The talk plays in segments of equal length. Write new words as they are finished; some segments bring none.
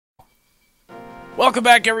Welcome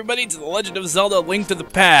back, everybody, to The Legend of Zelda: Link to the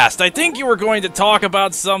Past. I think you were going to talk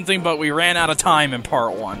about something, but we ran out of time in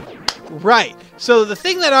Part 1. Right. So the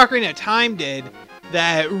thing that Ocarina of Time did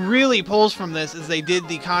that really pulls from this is they did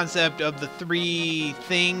the concept of the 3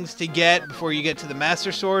 things to get before you get to the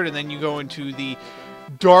Master Sword, and then you go into the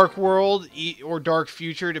Dark World or Dark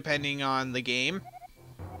Future, depending on the game.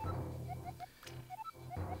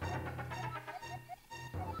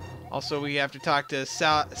 Also, we have to talk to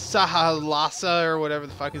Sahalasa, or whatever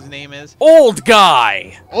the fuck his name is. Old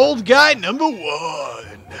guy! Old guy number 1!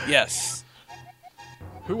 Yes.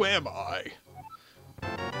 Who am I?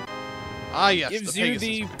 Ah, yes, Gives the you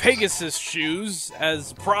the Pegasus shoes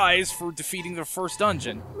as prize for defeating the first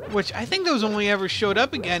dungeon. Which, I think those only ever showed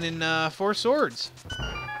up again in 4 Swords.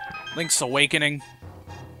 Link's Awakening.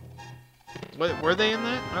 What, were they in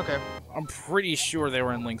that? Okay. I'm pretty sure they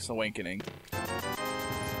were in Link's Awakening.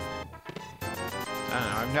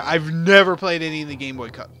 I don't know. I've never played any of the Game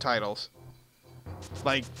Boy titles.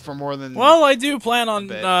 Like, for more than... Well, I do plan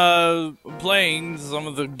on playing some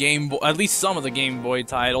of the at least some of the Game Boy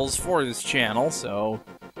titles for this channel, so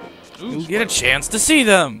you'll get a chance to see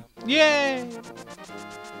them. Yay!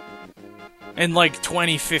 In, like,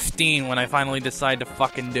 2015, when I finally decide to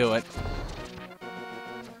fucking do it.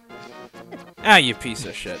 Ah, you piece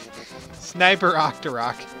of shit. Sniper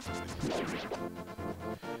Octorok.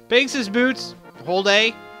 Pegasus boots, hold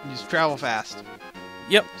A, and just travel fast.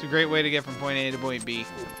 Yep. It's a great way to get from point A to point B.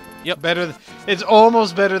 Yep. It's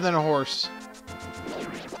almost better than a horse.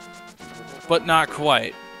 But not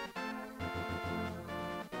quite.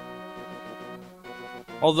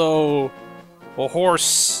 Although, a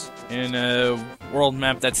horse in a world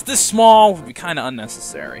map that's this small would be kind of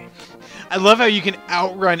unnecessary. I love how you can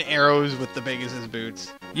outrun arrows with the Pegasus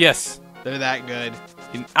boots. Yes. They're that good.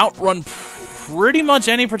 You can outrun pretty much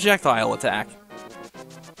any projectile attack.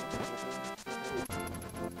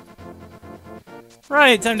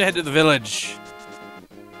 Right, time to head to the village.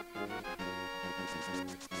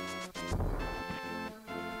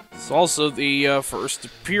 It's also the first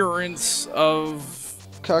appearance of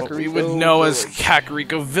what we would know as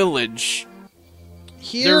Kakariko Village.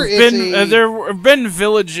 There have been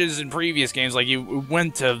villages in previous games, like you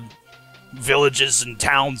went to villages and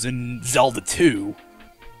towns in Zelda 2.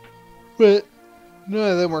 But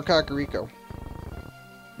none of them were Kakariko.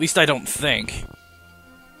 At least I don't think.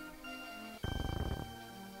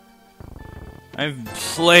 I've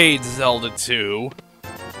played Zelda 2.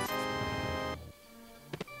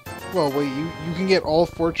 Well, wait, you can get all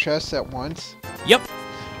 4 chests at once? Yep.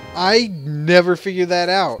 I never figured that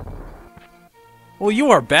out. Well, you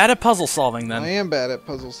are bad at puzzle solving, then. I am bad at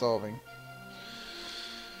puzzle solving.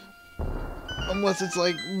 Unless it's,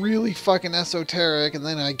 like, really fucking esoteric, and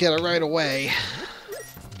then I get it right away.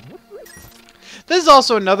 This is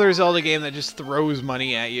also another Zelda game that just throws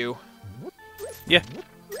money at you. Yeah.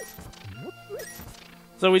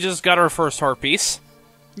 So we just got our first heart piece.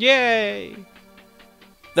 Yay!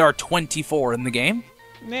 There are 24 in the game.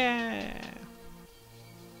 Yeah.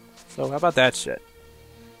 So how about that shit?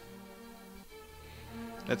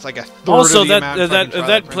 That's like a third also, of the amount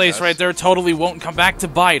that place right there totally won't come back to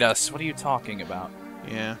bite us. What are you talking about?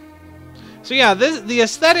 Yeah. So yeah, the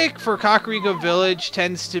aesthetic for Kakariko Village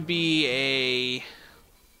tends to be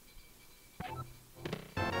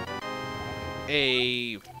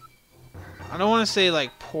I don't want to say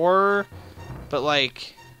like poor, but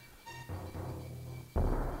like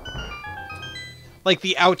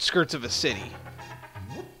the outskirts of a city.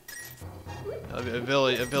 A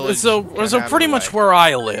village. So pretty much where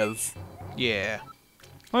I live. Yeah.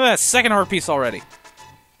 Look at that, second heart piece already.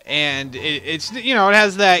 And it's, you know, it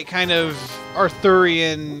has that kind of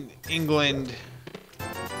Arthurian England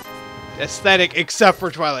aesthetic, except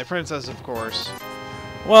for Twilight Princess, of course.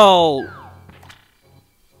 Well,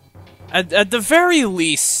 at the very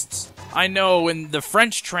least, I know in the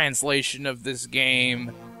French translation of this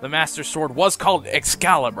game, the Master Sword was called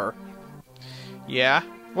Excalibur. Yeah.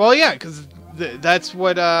 Well, yeah, because that's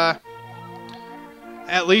what, at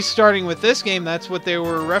least starting with this game, that's what they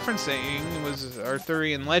were referencing, was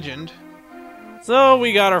Arthurian legend. So,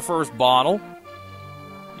 we got our first bottle.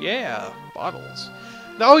 Yeah, bottles.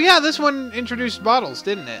 Oh yeah, this one introduced bottles,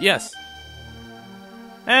 didn't it? Yes.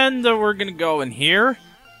 And we're gonna go in here.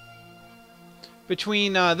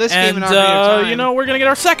 Between this game and Ocarina of Time... you know, we're gonna get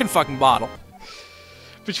our second fucking bottle.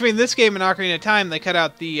 Between this game and Ocarina of Time, they cut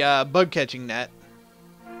out the bug-catching net.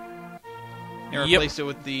 And replaced it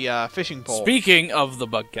with the fishing pole. Speaking of the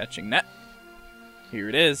bug-catching net, here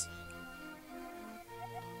it is.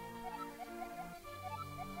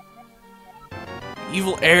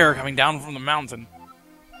 Evil air coming down from the mountain.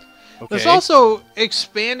 Okay. This also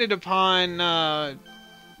expanded upon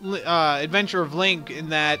Adventure of Link in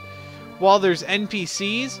that while there's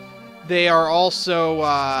NPCs, they are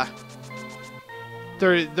also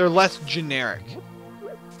they're less generic.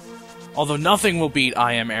 Although nothing will beat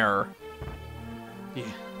I Am Error. Yeah.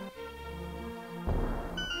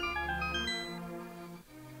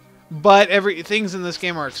 But things in this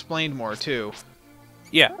game are explained more too.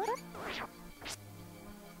 Yeah.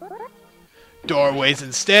 Doorways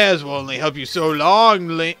and stairs will only help you so long,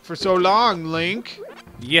 Link. For so long, Link.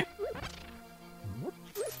 Yeah.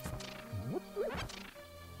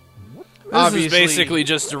 This Obviously, is basically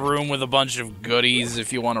just a room with a bunch of goodies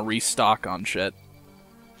if you want to restock on shit.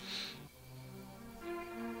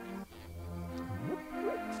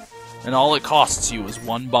 And all it costs you is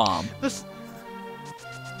one bomb. This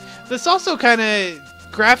also kind of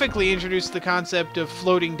graphically introduced the concept of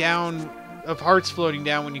floating down, of hearts floating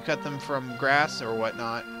down when you cut them from grass or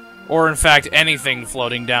whatnot. Or, in fact, anything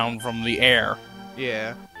floating down from the air.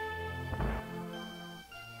 Yeah.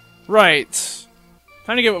 Right.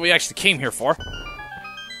 Time to get what we actually came here for.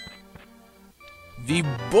 The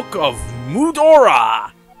Book of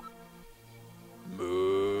Mudora!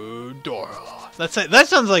 Mudora. That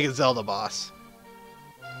sounds like a Zelda boss.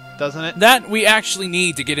 Doesn't it? That we actually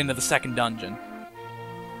need to get into the second dungeon.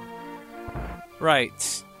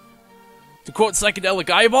 Right. To quote Psychedelic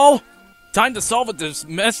Eyeball, time to solve a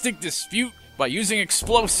domestic dispute by using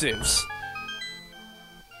explosives.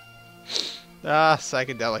 Ah,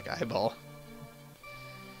 Psychedelic Eyeball.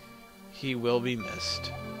 He will be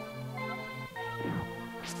missed.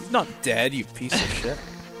 He's not dead, you piece of shit.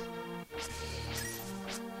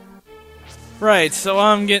 Right, so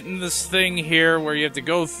I'm getting this thing here where you have to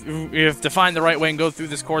go you have to find the right way and go through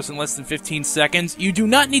this course in less than 15 seconds. You do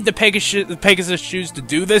not need the Pegasus shoes to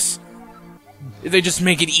do this. They just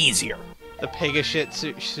make it easier. The Pegasus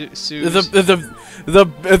suits.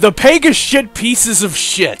 The Pegasus shit pieces of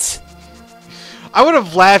shit. I would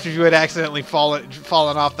have laughed if you had accidentally fallen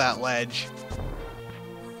off that ledge.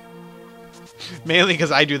 Mainly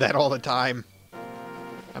because I do that all the time.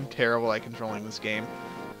 I'm terrible at controlling this game.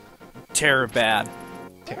 Terror bad.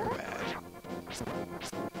 Terror bad.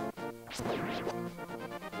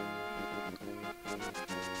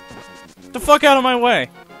 The fuck out of my way.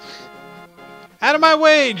 Out of my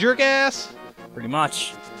way, jerk ass! Pretty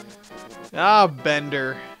much. Ah,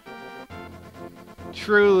 Bender.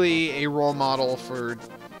 Truly a role model for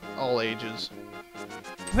all ages.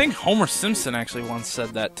 I think Homer Simpson actually once said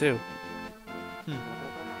that too.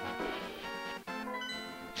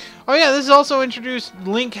 Oh yeah, this also introduced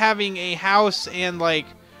Link having a house and, like,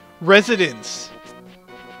 residence.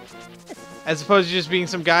 As opposed to just being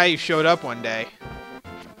some guy who showed up one day.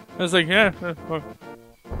 I was like, yeah.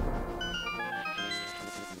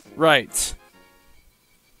 Right.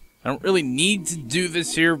 I don't really need to do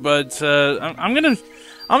this here, but I'm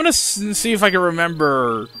gonna see if I can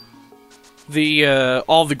remember the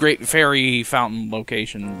all the great fairy fountain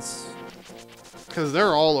locations. Because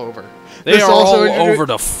they're all over. They are all over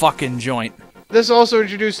the fucking joint. This also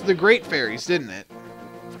introduced the great fairies, didn't it?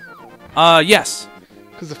 Yes.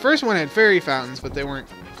 Because the first one had fairy fountains, but they weren't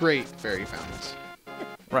great fairy fountains.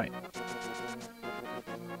 Right.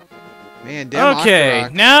 Man, damn. Okay,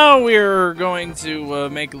 now we're going to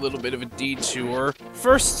make a little bit of a detour.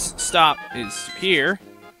 First stop is here.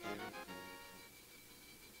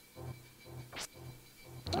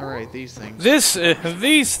 Alright, these things.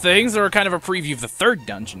 These things are kind of a preview of the third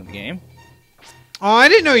dungeon of the game. Oh, I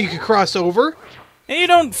didn't know you could cross over. And you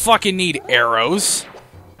don't fucking need arrows.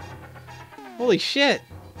 Holy shit.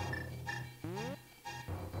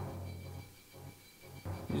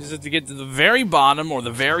 You just have to get to the very bottom or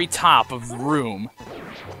the very top of the room.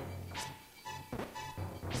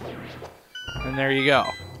 And there you go.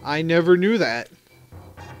 I never knew that.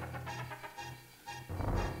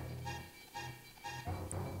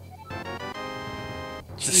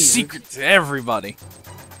 It's a secret to everybody.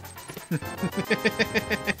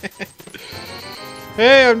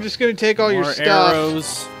 Hey, I'm just gonna take all your More stuff.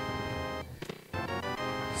 arrows.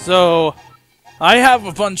 So, I have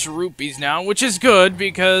a bunch of rupees now, which is good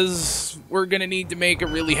because we're gonna need to make a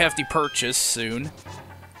really hefty purchase soon.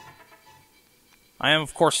 I am,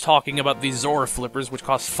 of course, talking about these Zora flippers, which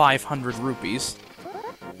cost 500 rupees.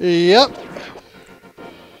 Yep.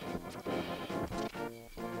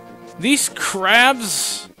 These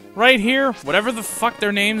crabs right here, whatever the fuck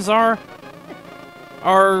their names are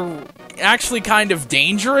actually kind of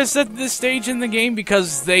dangerous at this stage in the game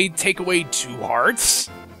because they take away 2 hearts.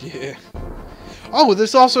 Yeah. Oh,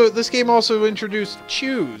 this game also introduced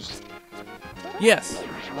chews. Yes.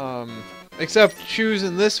 Except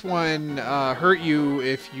choosing this one hurt you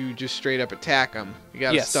if you just straight up attack them. You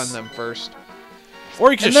gotta stun them first.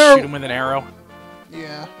 Or you can just shoot them with an arrow.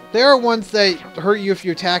 Yeah. There are ones that hurt you if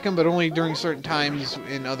you attack them, but only during certain times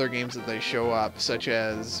in other games that they show up, such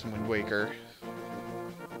as Wind Waker.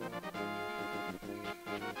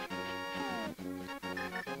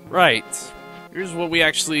 Right. Here's what we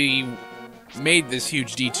actually made this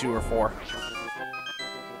huge detour for.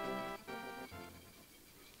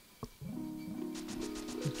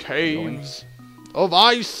 Caves of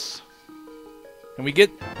ice. And we get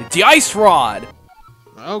the ice rod,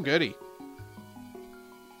 Oh, goody.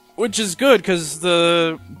 which is good because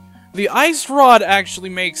the ice rod actually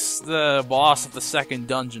makes the boss of the second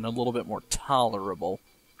dungeon a little bit more tolerable.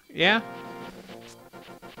 Yeah.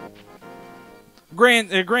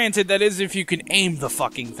 Granted, that is if you can aim the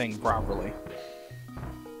fucking thing properly.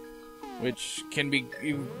 Which can be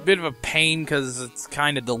a bit of a pain because it's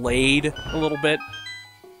kind of delayed a little bit.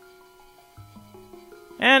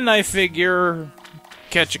 And I figure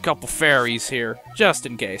catch a couple fairies here, just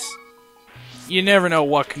in case. You never know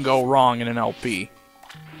what can go wrong in an LP.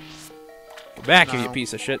 Go back, you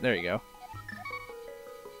piece of shit. There you go.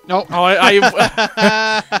 Nope. Oh, I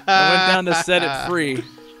went down to set it free.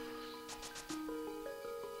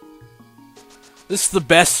 This is the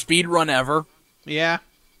best speedrun ever. Yeah.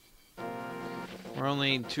 We're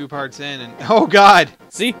only 2 parts in, and oh god!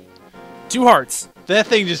 See? 2 hearts. That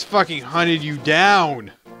thing just fucking hunted you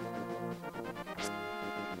down.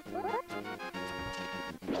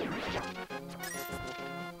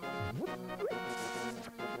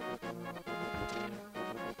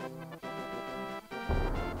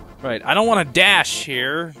 Right, I don't want to dash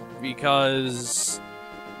here because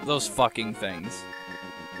those fucking things.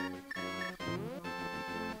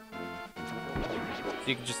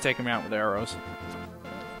 You can just take them out with arrows.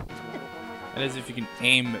 That is if you can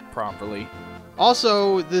aim it properly.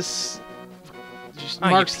 Also, this just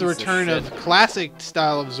marks the piece of return shit. of classic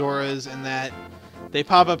style of Zoras in that they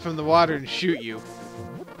pop up from the water and shoot you.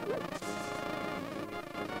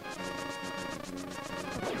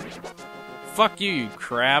 Fuck you, you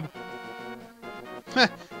crab.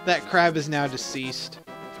 That crab is now deceased.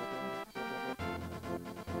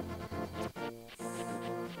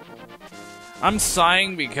 I'm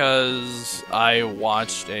sighing because I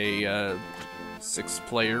watched a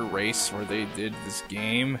 6-player race where they did this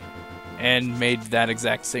game and made that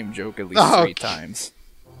exact same joke at least 3 times.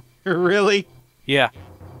 Really? Yeah.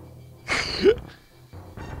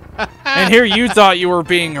 And here you thought you were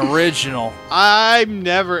being original. I'm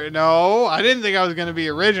never... No, I didn't think I was going to be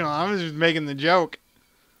original. I was just making the joke.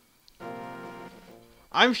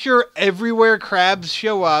 I'm sure everywhere crabs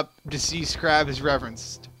show up, deceased crab is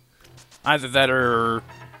referenced. Either that or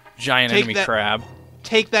giant enemy crab.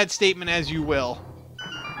 Take that statement as you will.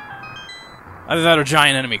 Either that or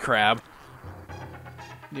giant enemy crab.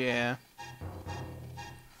 Yeah.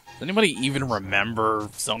 Does anybody even remember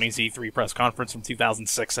Sony's E3 press conference from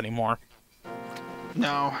 2006 anymore?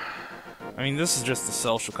 No. I mean, this is just a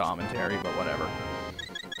social commentary, but whatever.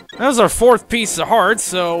 That was our 4th piece of hearts,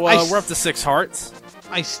 so we're up to 6 hearts.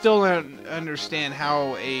 I still don't understand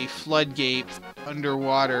how a floodgate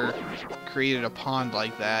underwater created a pond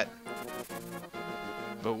like that.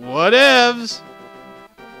 But whatevs!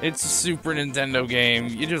 It's a Super Nintendo game.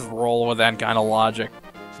 You just roll with that kind of logic.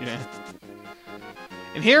 Yeah.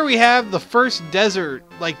 And here we have the first desert,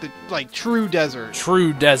 like true desert,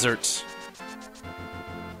 True deserts.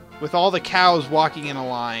 with all the cows walking in a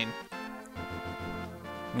line.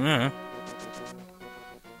 Mm.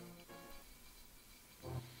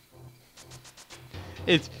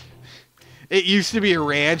 It used to be a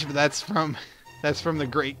ranch, but that's from the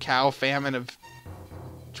Great Cow Famine of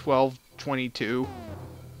 1222.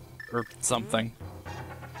 Or something.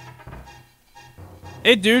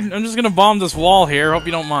 Hey, dude, I'm just gonna bomb this wall here. Hope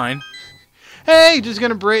you don't mind. Hey, just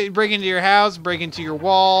gonna break into your house, break into your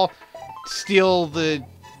wall, steal the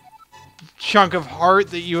chunk of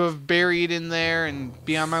heart that you have buried in there, and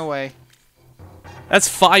be on my way. That's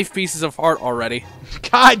 5 pieces of heart already.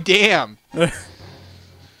 God damn!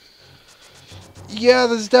 Yeah,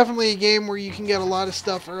 this is definitely a game where you can get a lot of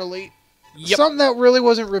stuff early. Yep. Something that really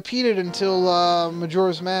wasn't repeated until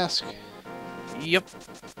Majora's Mask. Yep.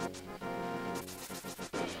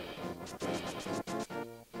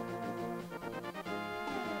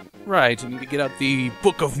 Right, you need to get out the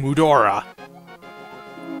Book of Mudora.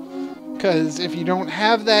 Because if you don't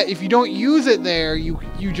have that, if you don't use it there, you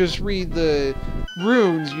just read the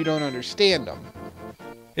runes, you don't understand them.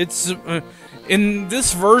 It's, in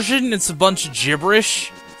this version, it's a bunch of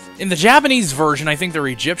gibberish. In the Japanese version, I think they're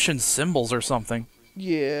Egyptian symbols or something.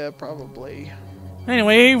 Yeah, probably.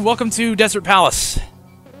 Anyway, welcome to Desert Palace.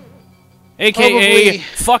 AKA, Probably-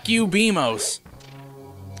 fuck you, Beamos.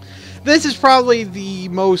 This is probably the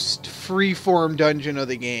most free-form dungeon of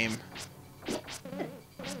the game.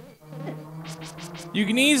 You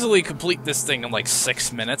can easily complete this thing in like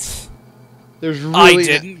 6 minutes. There's really I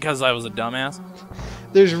didn't, because I was a dumbass.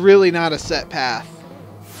 There's really not a set path.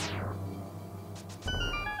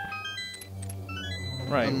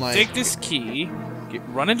 Right. Unlike- Take this key,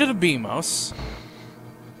 run into the Beamos.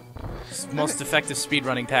 It's the most effective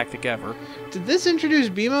speedrunning tactic ever. Did this introduce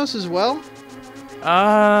Beamos as well?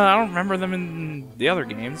 I don't remember them in the other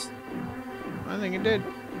games. I think it did.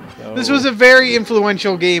 So... This was a very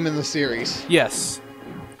influential game in the series. Yes.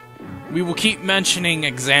 We will keep mentioning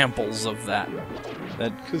examples of that.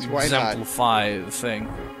 That 'Cause why not? exemplify the thing.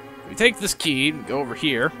 We take this key and go over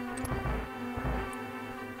here.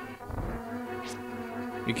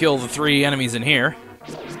 You kill the 3 enemies in here.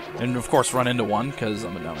 And of course run into one, because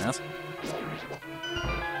I'm a dumbass.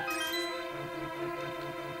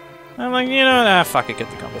 I'm like, you know, fuck it, get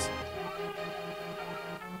the compass.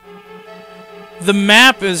 The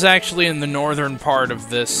map is actually in the northern part of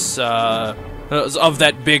this, of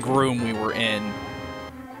that big room we were in.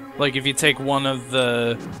 Like, if you take one of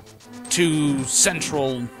the 2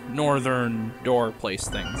 central northern door place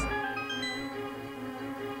things.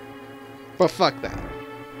 But fuck that.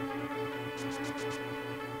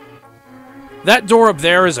 That door up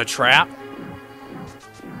there is a trap.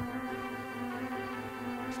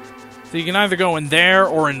 So you can either go in there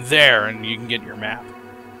or in there, and you can get your map.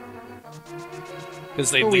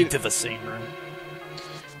 Because they lead to the same room.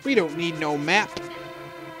 We don't need no map.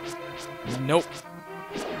 Nope.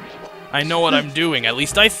 I know what I'm doing. At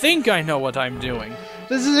least I think I know what I'm doing.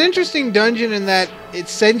 This is an interesting dungeon in that it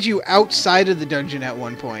sends you outside of the dungeon at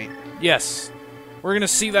one point. Yes. We're gonna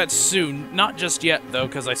see that soon. Not just yet, though,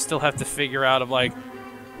 because I still have to figure out of, like,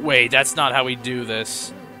 wait, that's not how we do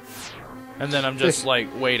this. And then I'm just like,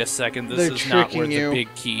 wait a second, this They're is not where tricking you. the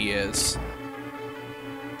big key is.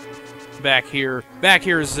 Back here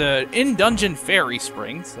is in-dungeon fairy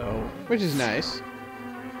spring, so... Which is nice.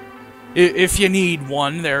 If you need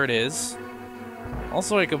one, there it is.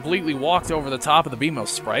 Also, I completely walked over the top of the Beamos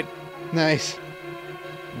sprite. Nice.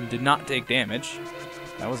 And did not take damage.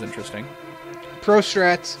 That was interesting. Pro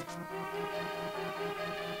strats.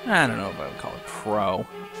 I don't know if I would call it pro.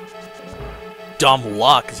 Dumb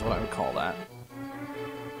luck is what I would call that.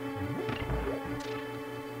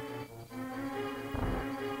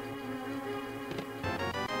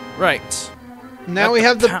 Right. Now Got we the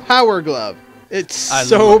have the power glove. It's I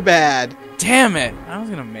so love- bad. Damn it! I was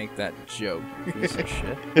gonna make that joke, you piece of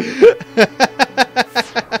shit.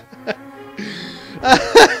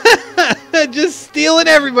 Just stealing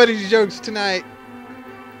everybody's jokes tonight.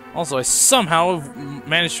 Also, I somehow have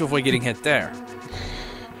managed to avoid getting hit there.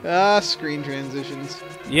 Screen transitions.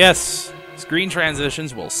 Yes, screen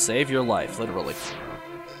transitions will save your life, literally.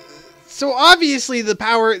 So obviously the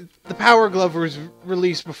power glove was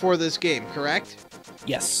released before this game, correct?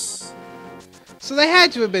 Yes. So they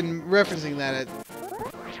had to have been referencing that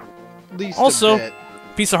at least Also, a bit.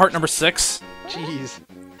 piece of heart number 6. Jeez.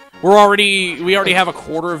 We already have a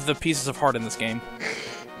quarter of the pieces of heart in this game,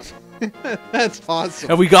 That's awesome.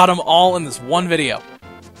 and we got them all in this one video.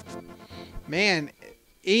 Man,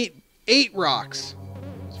 eight rocks.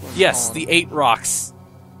 That's what I'm Yes, calling the 8 rocks.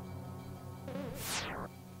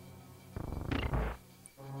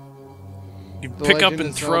 You The pick up Legend and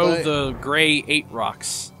of throw Zelda. the gray 8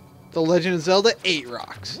 rocks. them. The Legend of Zelda, 8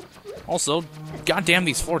 rocks. Also, goddamn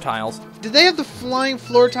these floor tiles. Did they have the flying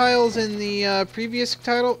floor tiles in the previous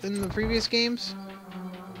games?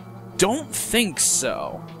 Don't think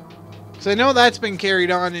so. So I know that's been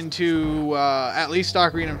carried on into at least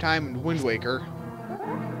Ocarina of Time and Wind Waker.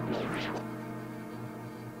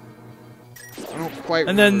 I don't quite.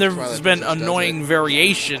 And then remember if there's Twilight been Princess does annoying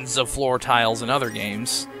variations of floor tiles in other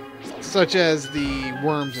games. it. Such as the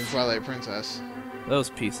worms in Twilight Princess. Those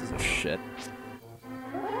pieces of shit.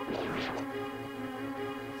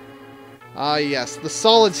 Ah, yes, the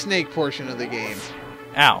solid snake portion of the game.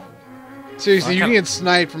 Ow. Seriously, I you can kinda- get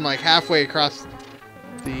sniped from like halfway across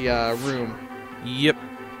the room. Yep.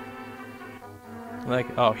 Like,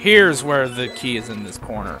 oh, here's where the key is in this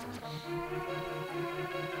corner.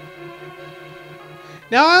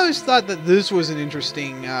 Now, I always thought that this was an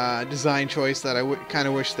interesting design choice that I kind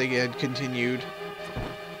of wish they had continued.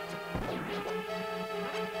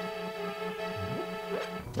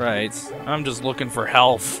 Right. I'm just looking for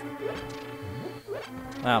health.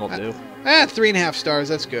 That'll do. 3.5 stars,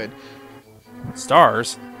 that's good.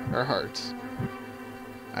 Stars? Or hearts.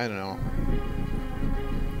 I don't know.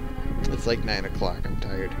 It's like 9 o'clock, I'm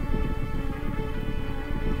tired.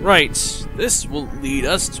 Right, this will lead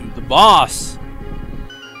us to the boss.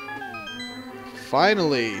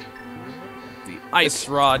 Finally. The ice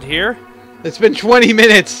rod here. It's been 20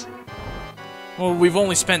 minutes. Well, we've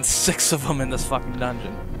only spent 6 of them in this fucking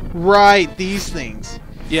dungeon. Right, these things.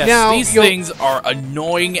 Yes, Now, these things are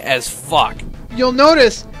annoying as fuck. You'll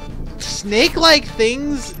notice snake-like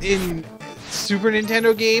things in Super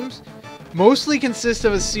Nintendo games mostly consist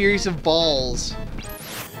of a series of balls.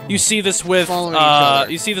 You see this with Following each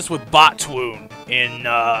other. you see this with Botwoon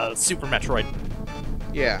in Super Metroid.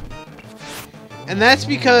 Yeah. And that's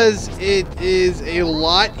because it is a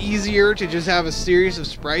lot easier to just have a series of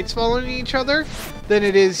sprites following each other than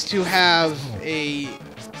it is to have a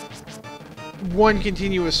one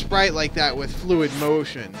continuous sprite like that with fluid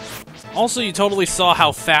motion. Also, you totally saw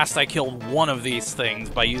how fast I killed one of these things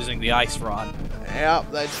by using the ice rod. Yeah,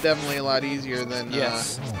 that's definitely a lot easier than...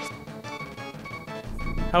 Yes.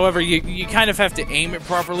 However, you kind of have to aim it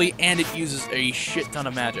properly, and it uses a shit ton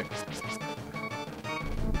of magic.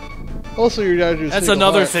 Also, you're down to That's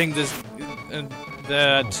another thing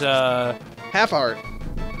that half heart.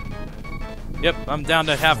 Yep, I'm down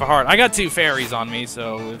to half a heart. I got 2 fairies on me,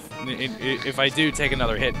 so if I do take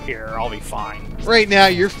another hit here, I'll be fine. Right now,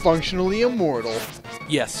 you're functionally immortal.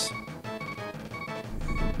 Yes.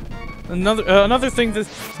 Another thing that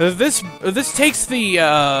this takes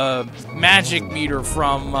the magic meter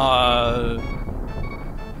from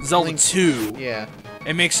Zelda Link. 2 Yeah.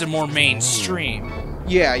 and makes it more mainstream.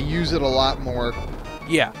 Yeah, use it a lot more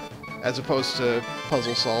Yeah. as opposed to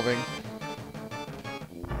puzzle solving.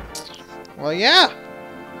 Well, yeah.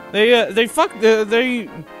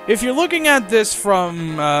 If you're looking at this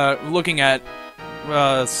from looking at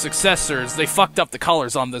successors, they fucked up the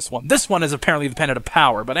colors on this one. This one is apparently the Pen of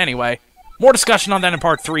Power, but anyway, more discussion on that in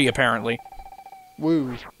part 3 apparently.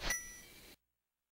 Woo.